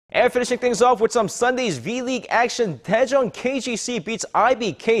And finishing things off with some Sunday's V-League action, Daejeon KGC beats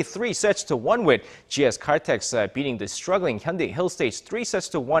IBK 3-1 with GS Caltex beating the struggling Hyundai Hillstage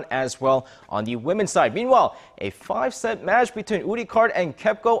 3-1 as well on the women's side. Meanwhile, a 5-set match between Uri Card and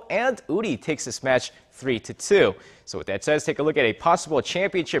KEPCO, and Uri takes this match 3-2. So with that said, let's take a look at a possible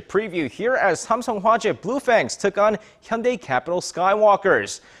championship preview here as Samsung Hwajae Blue Fangs took on Hyundai Capital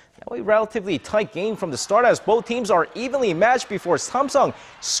Skywalkers. Now a relatively tight game from the start as both teams are evenly matched before Samsung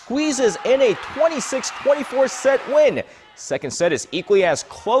squeezes in a 26-24 set win. Second set is equally as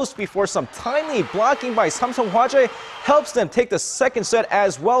close before some timely blocking by Samsung Hwajae helps them take the second set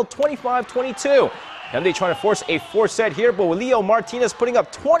as well, 25-22. Hyundai trying to force a fourth set here, but with Leo Martinez putting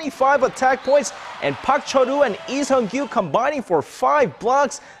up 25 attack points and Park Cheol-woo and Lee Seung-gyu combining for 5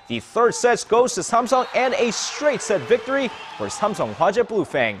 blocks. The third set goes to Samsung and a straight set victory for Samsung Hwajae Blue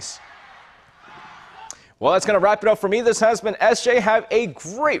Fangs. Well, that's going to wrap it up for me. This has been SJ. Have a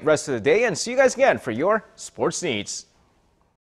great rest of the day and see you guys again for your sports needs.